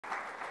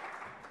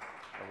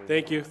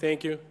Thank you,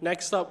 thank you.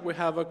 Next up, we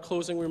have a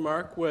closing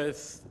remark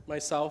with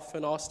myself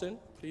and Austin.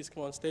 Please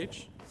come on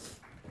stage.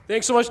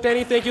 Thanks so much,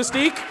 Danny. Thank you,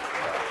 Steek. Good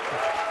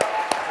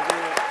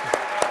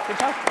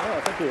talk.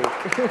 Yeah, thank you.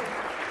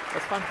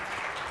 That's fun.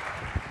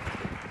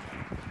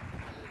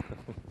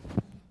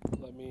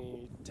 Let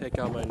me take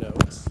out my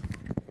notes.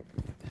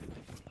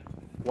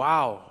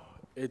 Wow,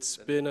 it's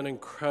been an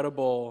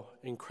incredible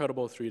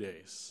 3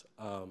 days.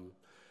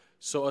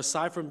 So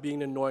aside from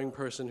being an annoying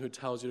person who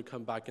tells you to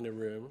come back in the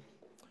room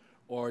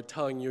or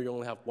telling you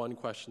only have one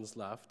question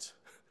left,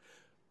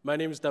 my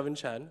name is Devon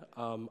Chen.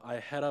 I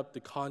head up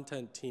the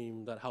content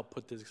team that helped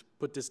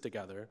put this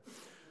together.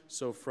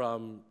 So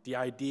from the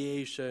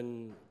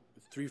ideation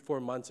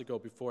 3-4 months ago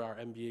before our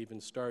MBA even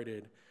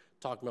started,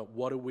 talking about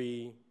what do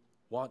we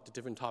want the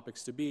different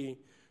topics to be,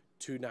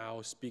 to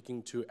now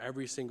speaking to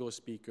every single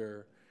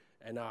speaker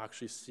and now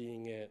actually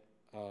seeing it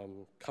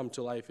come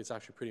to life, it's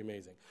actually pretty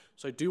amazing.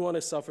 So I do want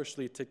to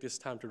selfishly take this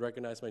time to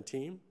recognize my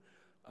team.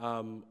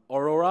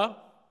 Aurora.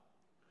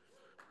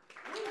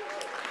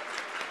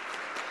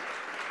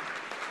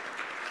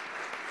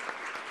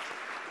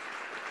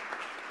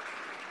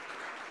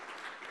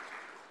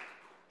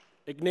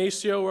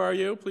 Ignacio, where are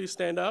you? Please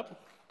stand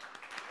up.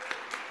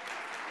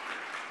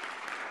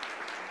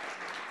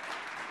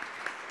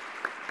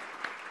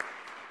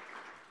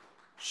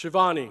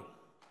 Shivani.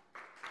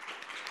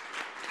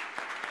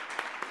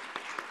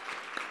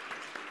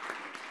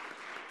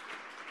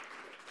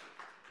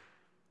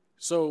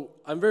 So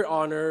I'm very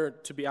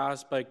honored to be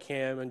asked by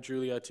Cam and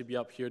Julia to be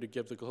up here to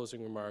give the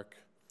closing remark.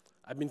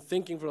 I've been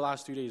thinking for the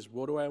last 2 days,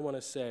 what do I want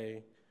to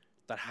say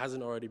that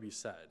hasn't already been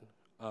said?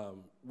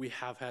 We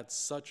have had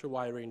such a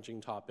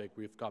wide-ranging topic.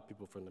 We've got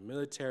people from the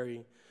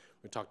military.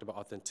 We talked about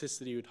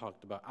authenticity. We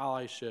talked about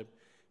allyship.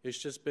 It's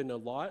just been a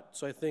lot.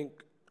 So I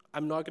think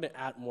I'm not going to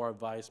add more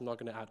advice. I'm not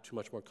going to add too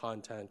much more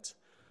content.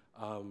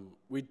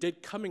 We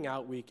did coming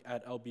out week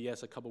at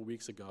LBS a couple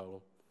weeks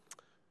ago.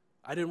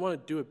 I didn't want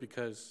to do it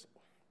because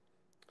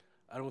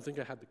I don't think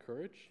I had the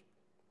courage.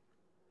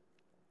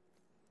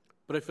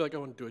 But I feel like I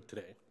want to do it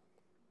today.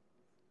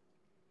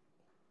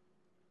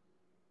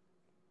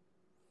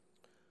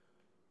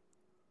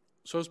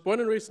 So I was born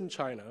and raised in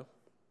China.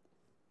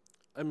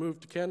 I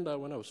moved to Canada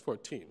when I was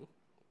 14.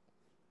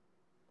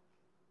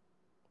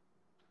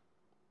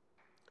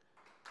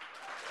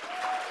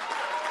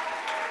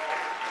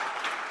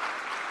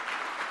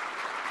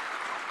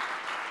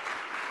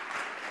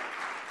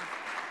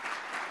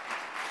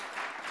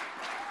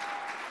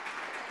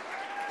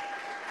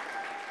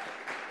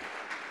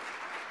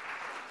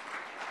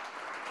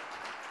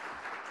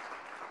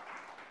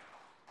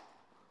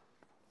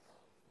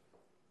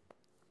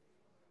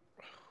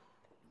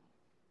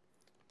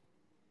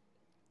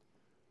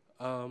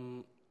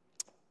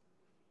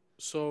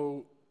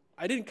 So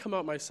I didn't come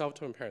out myself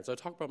to my parents. I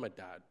talked about my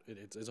dad.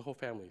 It's a whole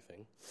family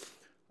thing.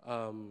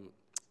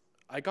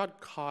 I got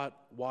caught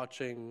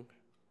watching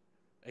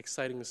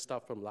exciting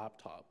stuff from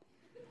laptop.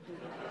 We're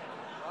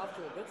off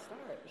to a good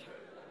start.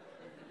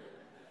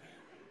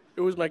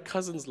 It was my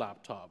cousin's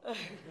laptop.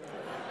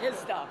 His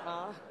stuff,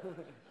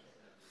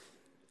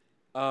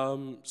 huh?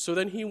 So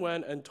then he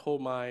went and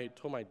told my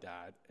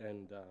dad,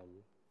 and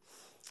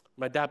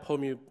my dad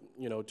pulled me,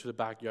 to the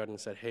backyard and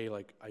said, "Hey,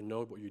 like, I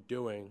know what you're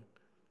doing.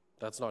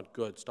 That's not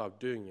good. Stop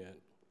doing it."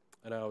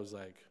 And I was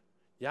like,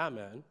 "Yeah,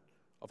 man.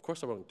 Of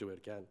course I won't do it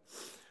again."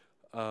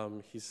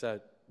 He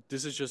said,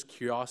 "This is just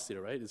curiosity,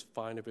 right? It's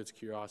fine if it's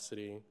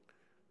curiosity.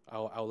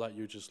 I'll let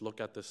you just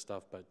look at this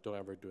stuff, but don't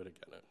ever do it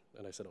again."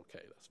 And I said,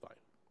 "Okay, that's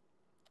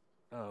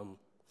fine."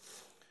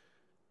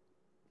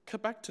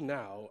 Cut back to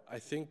now, I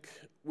think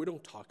we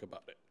don't talk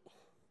about it.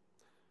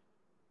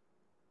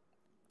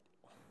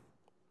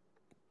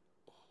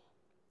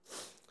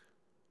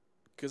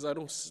 Because I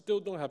still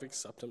don't have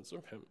acceptance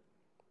of him.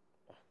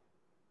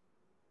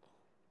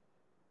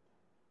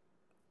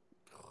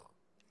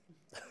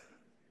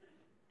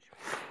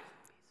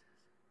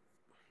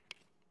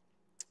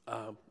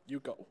 You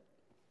go.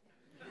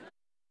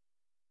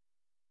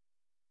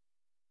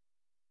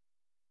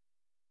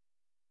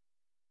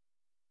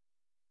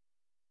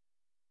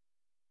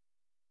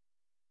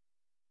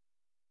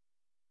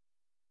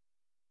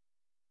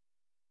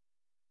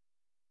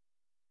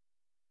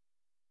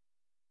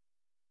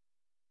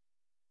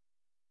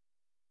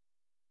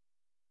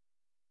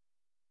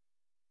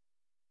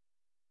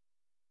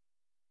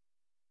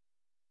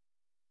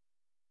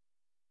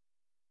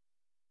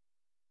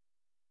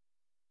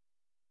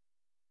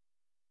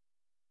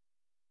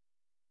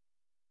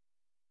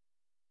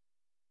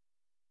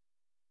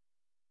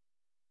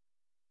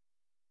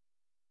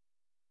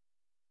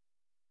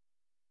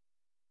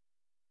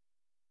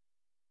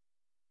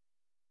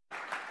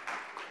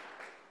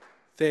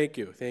 Thank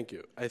you, thank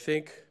you. I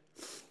think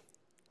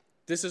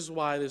this is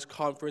why this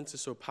conference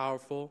is so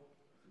powerful.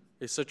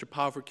 It's such a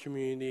powerful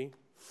community.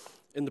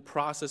 In the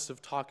process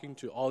of talking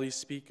to all these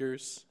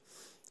speakers,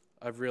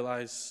 I've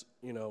realized,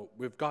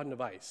 we've gotten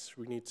advice.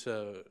 We need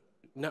to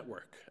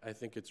network. I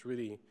think it's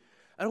really,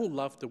 I don't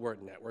love the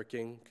word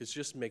networking because it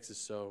just makes it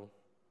so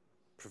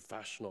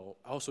professional.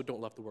 I also don't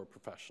love the word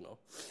professional.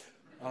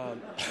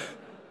 Um,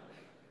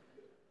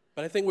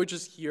 but I think we're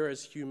just here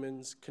as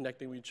humans,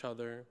 connecting with each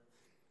other,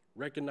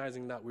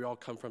 recognizing that we all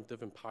come from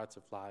different parts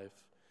of life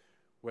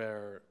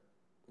where,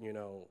 you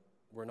know,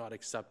 we're not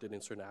accepted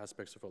in certain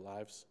aspects of our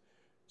lives.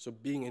 So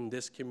being in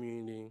this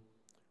community,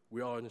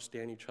 we all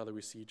understand each other,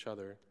 we see each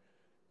other.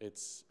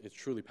 It's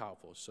truly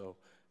powerful. So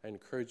I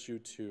encourage you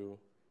to,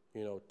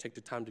 you know, take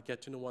the time to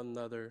get to know one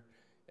another,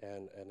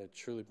 and it's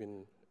truly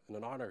been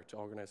an honor to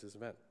organize this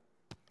event.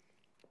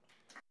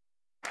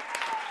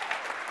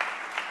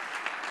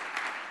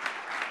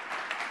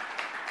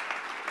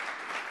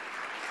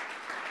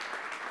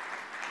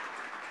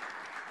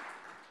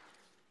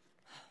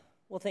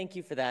 Well, thank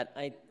you for that.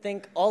 I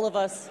think all of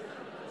us,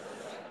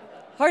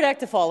 hard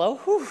act to follow.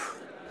 Whew.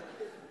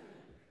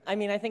 I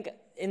mean, I think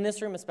in this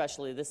room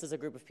especially, this is a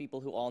group of people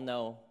who all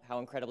know how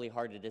incredibly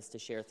hard it is to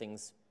share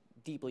things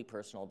deeply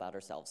personal about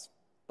ourselves.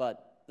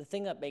 But the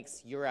thing that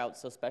makes EUROUT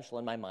so special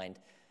in my mind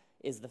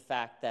is the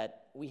fact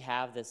that we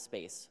have this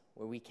space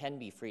where we can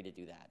be free to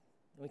do that.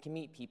 And we can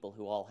meet people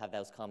who all have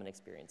those common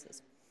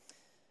experiences.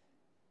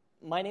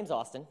 My name's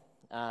Austin.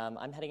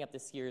 I'm heading up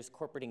this year's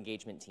corporate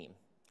engagement team.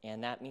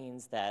 And that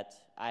means that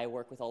I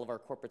work with all of our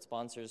corporate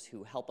sponsors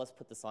who help us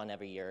put this on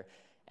every year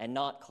and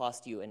not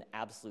cost you an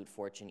absolute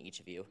fortune, each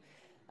of you,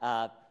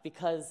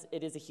 because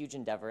it is a huge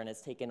endeavor and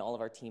it's taken all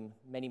of our team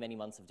many, many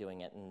months of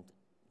doing it, and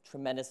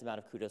tremendous amount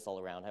of kudos all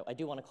around. I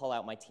do want to call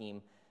out my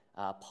team.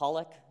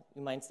 Pollock,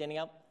 you mind standing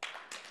up?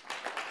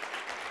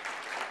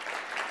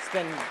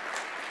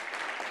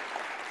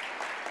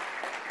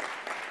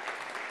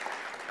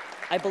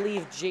 I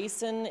believe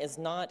Jason is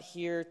not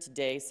here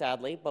today,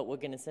 sadly, but we're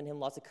going to send him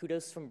lots of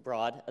kudos from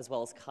abroad, as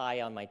well as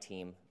Kai on my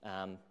team.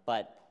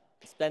 But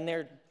it's been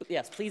there.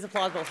 Yes, please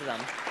applaud both of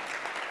them.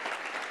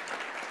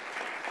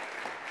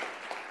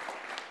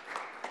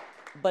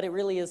 But it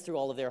really is through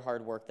all of their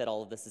hard work that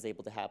all of this is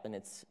able to happen.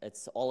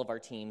 It's all of our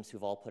teams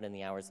who've all put in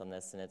the hours on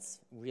this, and it's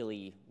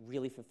really,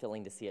 really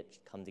fulfilling to see it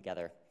come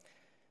together.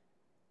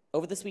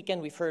 Over this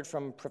weekend, we've heard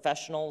from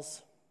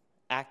professionals,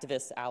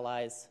 activists,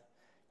 allies,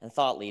 and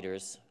thought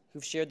leaders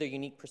who've shared their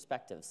unique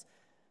perspectives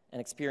and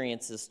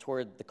experiences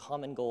toward the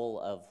common goal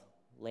of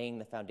laying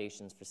the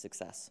foundations for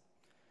success.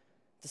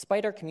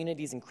 Despite our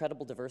community's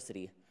incredible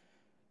diversity,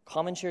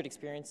 common shared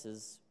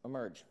experiences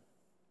emerge.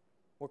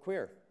 We're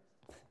queer.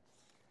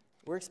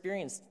 We're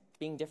experienced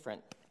being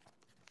different.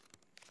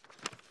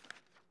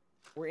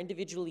 We're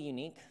individually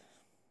unique,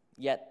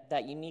 yet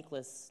that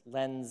uniqueness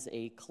lends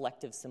a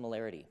collective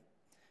similarity.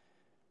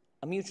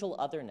 A mutual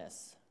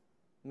otherness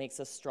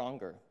makes us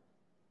stronger,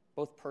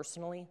 both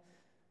personally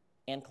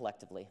and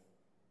collectively.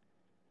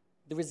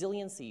 The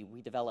resiliency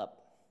we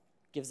develop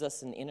gives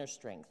us an inner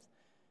strength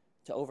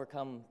to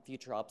overcome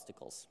future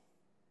obstacles.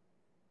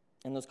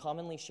 And those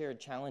commonly shared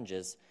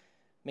challenges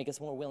make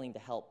us more willing to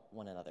help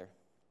one another.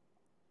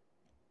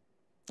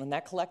 And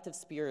that collective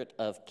spirit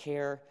of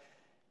care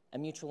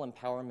and mutual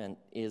empowerment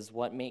is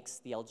what makes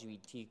the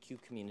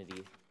LGBTQ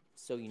community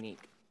so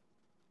unique.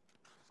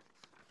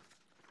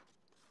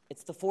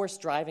 It's the force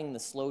driving the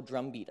slow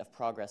drumbeat of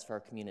progress for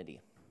our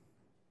community.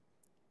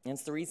 And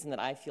it's the reason that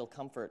I feel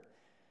comfort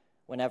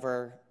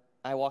whenever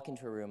I walk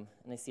into a room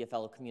and I see a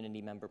fellow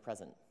community member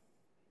present.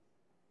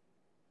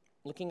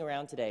 Looking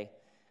around today,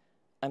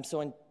 I'm so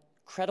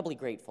incredibly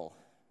grateful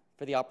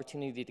for the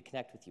opportunity to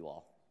connect with you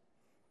all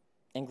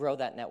and grow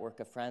that network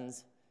of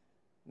friends,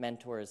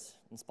 mentors,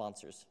 and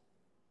sponsors.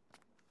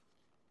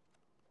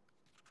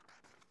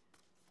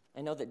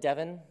 I know that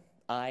Devon,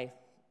 I,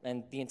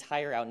 and the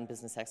entire Out in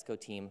Business Exco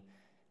team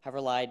have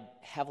relied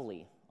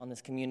heavily on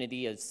this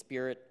community of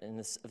spirit and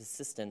of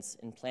assistance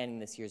in planning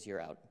this year's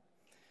EUROUT.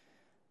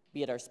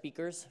 Be it our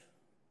speakers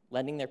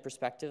lending their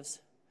perspectives,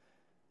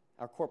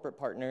 our corporate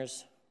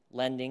partners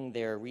lending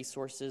their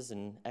resources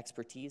and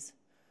expertise,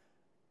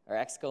 our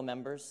Exco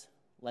members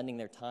lending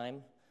their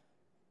time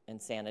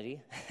and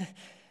sanity,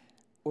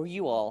 or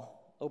you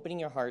all opening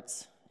your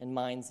hearts and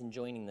minds and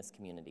joining this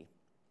community.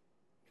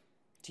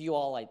 To you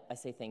all, I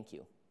say thank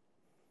you.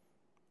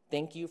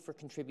 Thank you for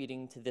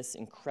contributing to this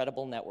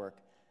incredible network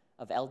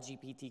of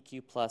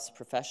LGBTQ+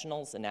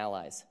 professionals and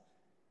allies.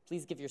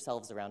 Please give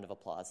yourselves a round of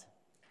applause.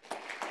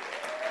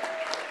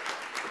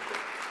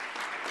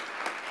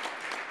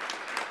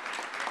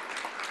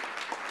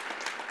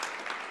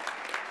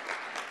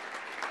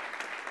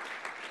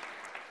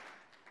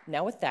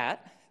 Now with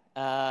that,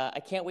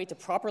 I can't wait to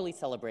properly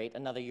celebrate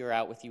another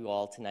EUROUT with you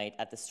all tonight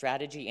at the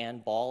Strategy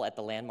and Ball at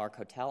the Landmark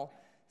Hotel,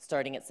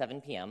 starting at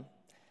 7 p.m.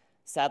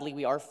 Sadly,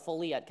 we are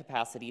fully at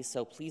capacity,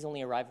 so please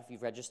only arrive if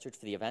you've registered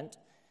for the event.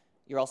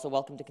 You're also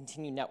welcome to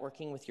continue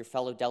networking with your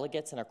fellow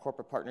delegates and our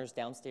corporate partners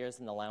downstairs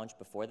in the lounge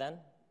before then.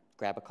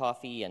 Grab a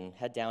coffee and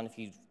head down if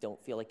you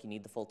don't feel like you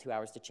need the full 2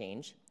 hours to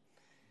change.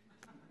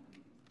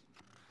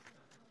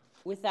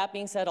 With that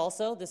being said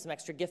also, there's some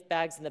extra gift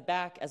bags in the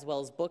back, as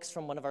well as books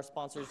from one of our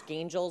sponsors,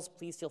 Gangels.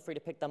 Please feel free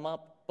to pick them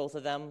up, both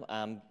of them.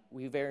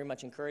 We very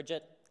much encourage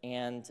it.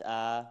 And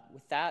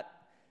with that,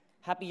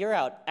 happy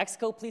EUROUT.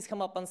 Exco, please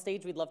come up on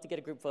stage. We'd love to get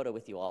a group photo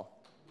with you all.